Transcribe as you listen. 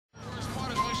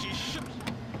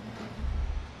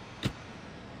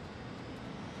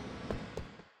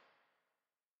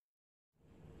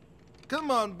come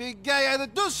on, big guy. Either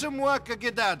do some work or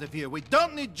get out of here. We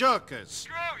don't need jokers.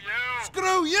 Screw you!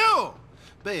 Screw you!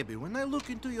 Baby, when I look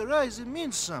into your eyes, it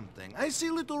means something. I see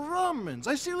little Romans.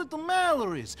 I see little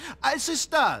Mallorys. I see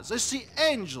stars. I see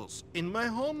angels. In my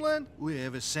homeland, we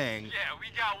have a saying. Yeah, we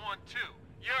got one too.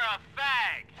 You're a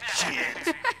fag.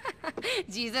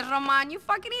 Jesus, Roman, you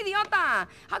fucking idiota.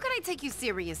 How can I take you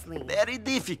seriously? Very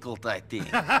difficult, I think.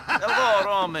 Hello,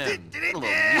 Roman. Hello,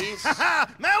 Miss.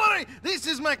 Mallory, this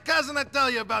is my cousin I tell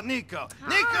you about, Nico.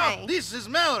 Hi. Nico, this is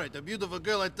Mallory, the beautiful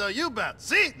girl I tell you about.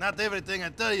 See? Not everything I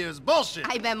tell you is bullshit.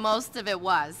 I bet most of it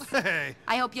was. Hey.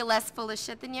 I hope you're less full of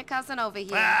shit than your cousin over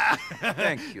here.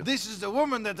 Thank you. This is the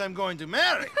woman that I'm going to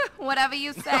marry. Whatever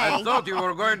you say. I thought you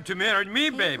were going to marry me,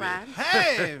 baby. Vlad.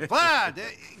 Hey, Vlad,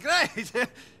 great.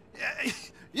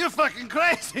 You're fucking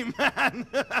crazy, man.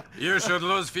 You should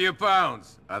lose a few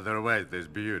pounds. Otherwise, this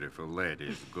beautiful lady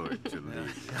is going to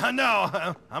leave. I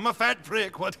know. I'm a fat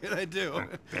prick. What can I do?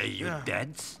 Pay you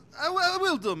debts? I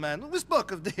will do, man. We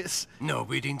spoke of this. No,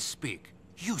 we didn't speak.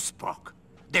 You spoke.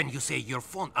 Then you say your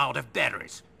phone out of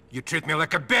batteries. You treat me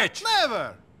like a bitch.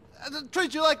 Never. I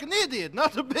treat you like an idiot,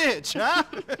 not a bitch, huh?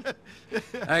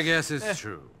 I guess it's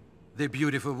true. The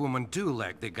beautiful women do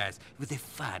like the guys with a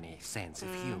funny sense of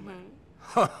humor.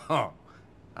 Ho ho!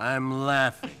 I'm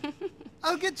laughing.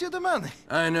 I'll get you the money.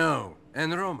 I know.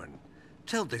 And Roman,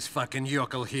 tell this fucking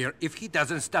yokel here, if he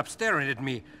doesn't stop staring at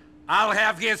me, I'll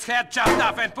have his head chopped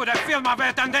off and put a film of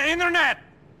it on the internet!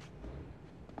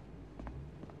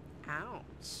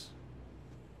 Ouch.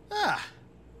 Ah.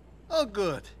 Oh,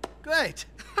 good. Great.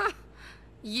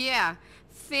 Yeah,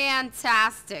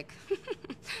 fantastic.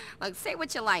 Look, say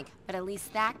what you like, but at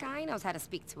least that guy knows how to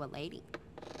speak to a lady.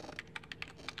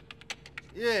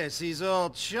 Yes, he's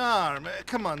all charm.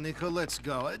 Come on, Nico, let's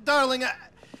go. Darling,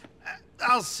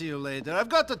 I'll see you later. I've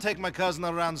got to take my cousin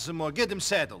around some more. Get him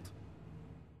settled.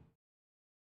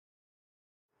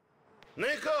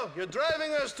 Nico, you're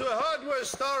driving us to a hardware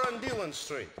store on Dillon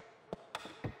Street.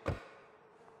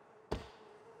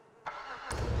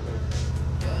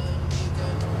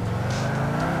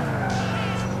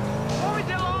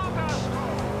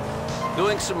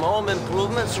 Doing some home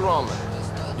improvements, Roman.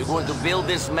 You going to build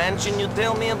this mansion you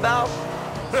tell me about?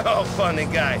 Oh, funny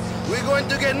guy. We're going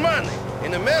to get money.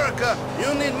 In America,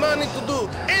 you need money to do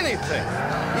anything.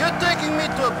 You're taking me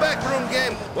to a backroom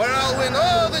game where I'll win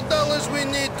all the dollars we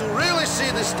need to really see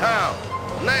this town.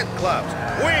 Nightclubs,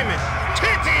 women,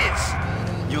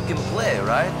 titties! You can play,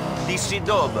 right? Ti si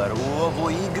dobar u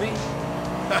ovoj igri?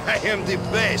 I am the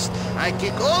best. I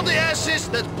kick all the asses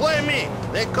that play me.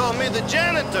 They call me the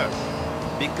janitor.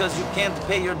 Because you can't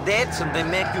pay your debts and they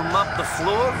make you mop the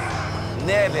floor?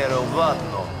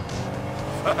 Neverovatno.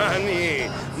 Funny.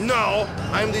 No,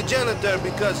 I'm the janitor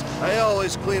because I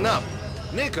always clean up.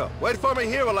 Nico, wait for me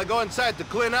here while I go inside to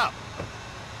clean up.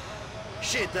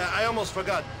 Shit, I almost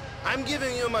forgot. I'm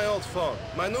giving you my old phone.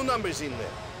 My new number's in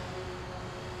there.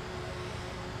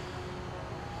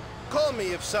 Call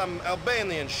me if some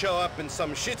Albanians show up in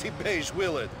some shitty beige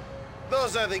Willard.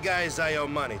 Those are the guys I owe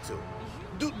money to.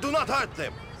 Do not hurt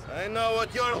them. I know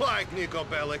what you're like, Nico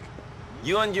Bellic.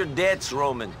 You and your debts,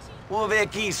 Roman.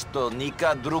 Uvek isto,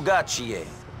 nikad drugačije.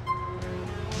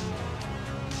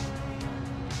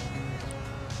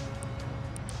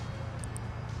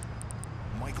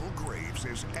 Michael Graves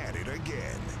is at it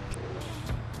again.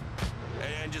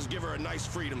 And just give her a nice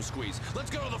freedom squeeze. Let's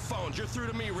go to the phones. You're through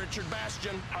to me, Richard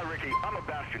Bastion. Hi, Ricky. I'm a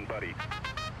Bastion, buddy.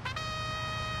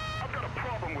 I've got a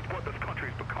problem with what this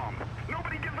country's become.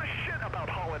 Nobody gives a shit about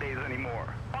holidays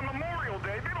anymore. On Memorial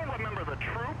Day, they don't remember the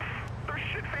troops. They're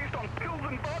shit-faced on pills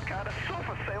and vodka at a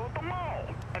sofa sale at the mall.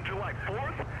 And July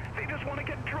 4th, they just want to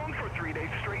get drunk for 3 days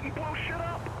straight and blow shit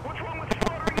up. What's wrong with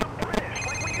slaughtering the British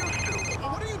like we used to?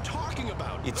 What are you talking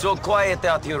about? It's so quiet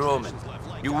out here, Roman.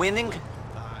 You winning?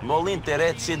 Molinte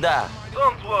reci da.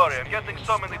 Don't worry, I'm getting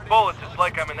so many bullets, it's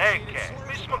like I'm an AK.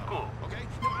 Cool. Okay?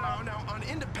 Now, on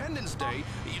Independence Day,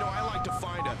 you know, I like to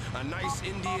find a nice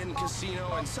Indian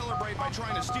casino and celebrate by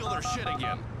trying to steal their shit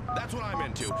again. That's what I'm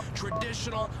into.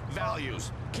 Traditional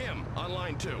values. Kim, on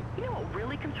line 2. You know what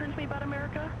really concerns me about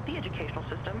America? The educational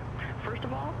system. First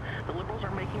of all, the liberals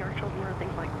are making our children learn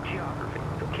things like geography.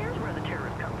 Who cares where the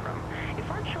terrorists come from? If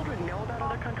our children know about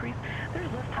other countries,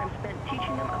 there's less time spent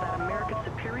teaching them about America's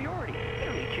superiority. They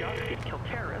don't need geography to kill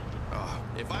terrorists.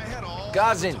 If I had all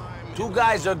Cousin, 2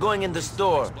 guys are going in the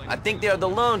store. I think they are the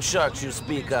loan sharks you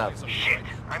speak of. Shit,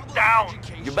 I'm down.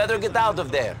 You better get out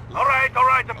of there. All right,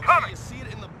 I'm coming.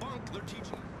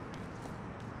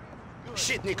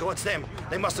 Shit, Nico, it's them.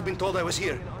 They must have been told I was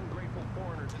here.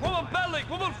 Woman Bellic,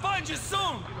 we will find you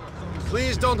soon!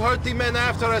 Please don't hurt the men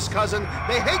after us, cousin.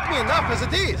 They hate me enough as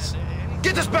it is.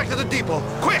 Get us back to the depot,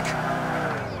 quick!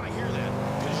 I don't want to hear that,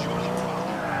 because you're the problem.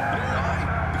 You know why?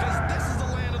 Because this is the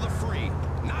land of the free,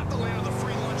 not the land of the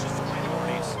free lunches for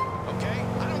minorities. Okay?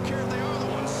 I don't care if they are the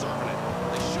ones serving it.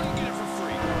 They shouldn't get it for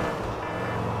free.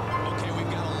 Okay,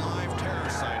 we've got a live terror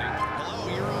sighting. Hello,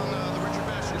 you're on the Richard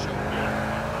Bastion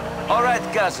show. All right,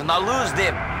 cousin, I'll lose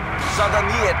them. Sada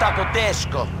nije tako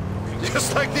teško.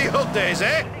 Just like the old days,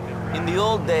 eh? In the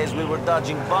old days, we were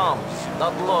dodging bombs,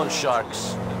 not loan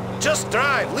sharks. Just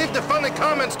drive. Leave the funny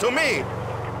comments to me.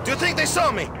 Do you think they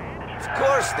saw me? Of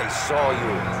course they saw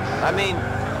you. I mean,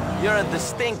 you're a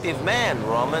distinctive man,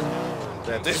 Roman.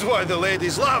 That is why the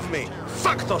ladies love me.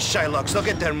 Fuck those Shylocks. They'll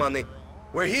get their money.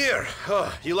 We're here.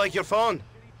 Oh, you like your phone?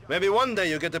 Maybe one day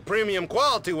you get a premium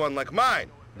quality one like mine.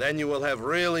 Then you will have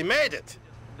really made it.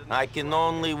 I can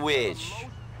only wish.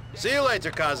 See you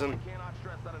later, cousin. Cannot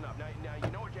stress that enough. Now,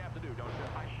 you know what you have to do, don't you?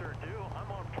 I sure do.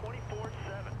 I'm on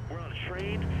 24/7. We're on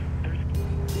trade,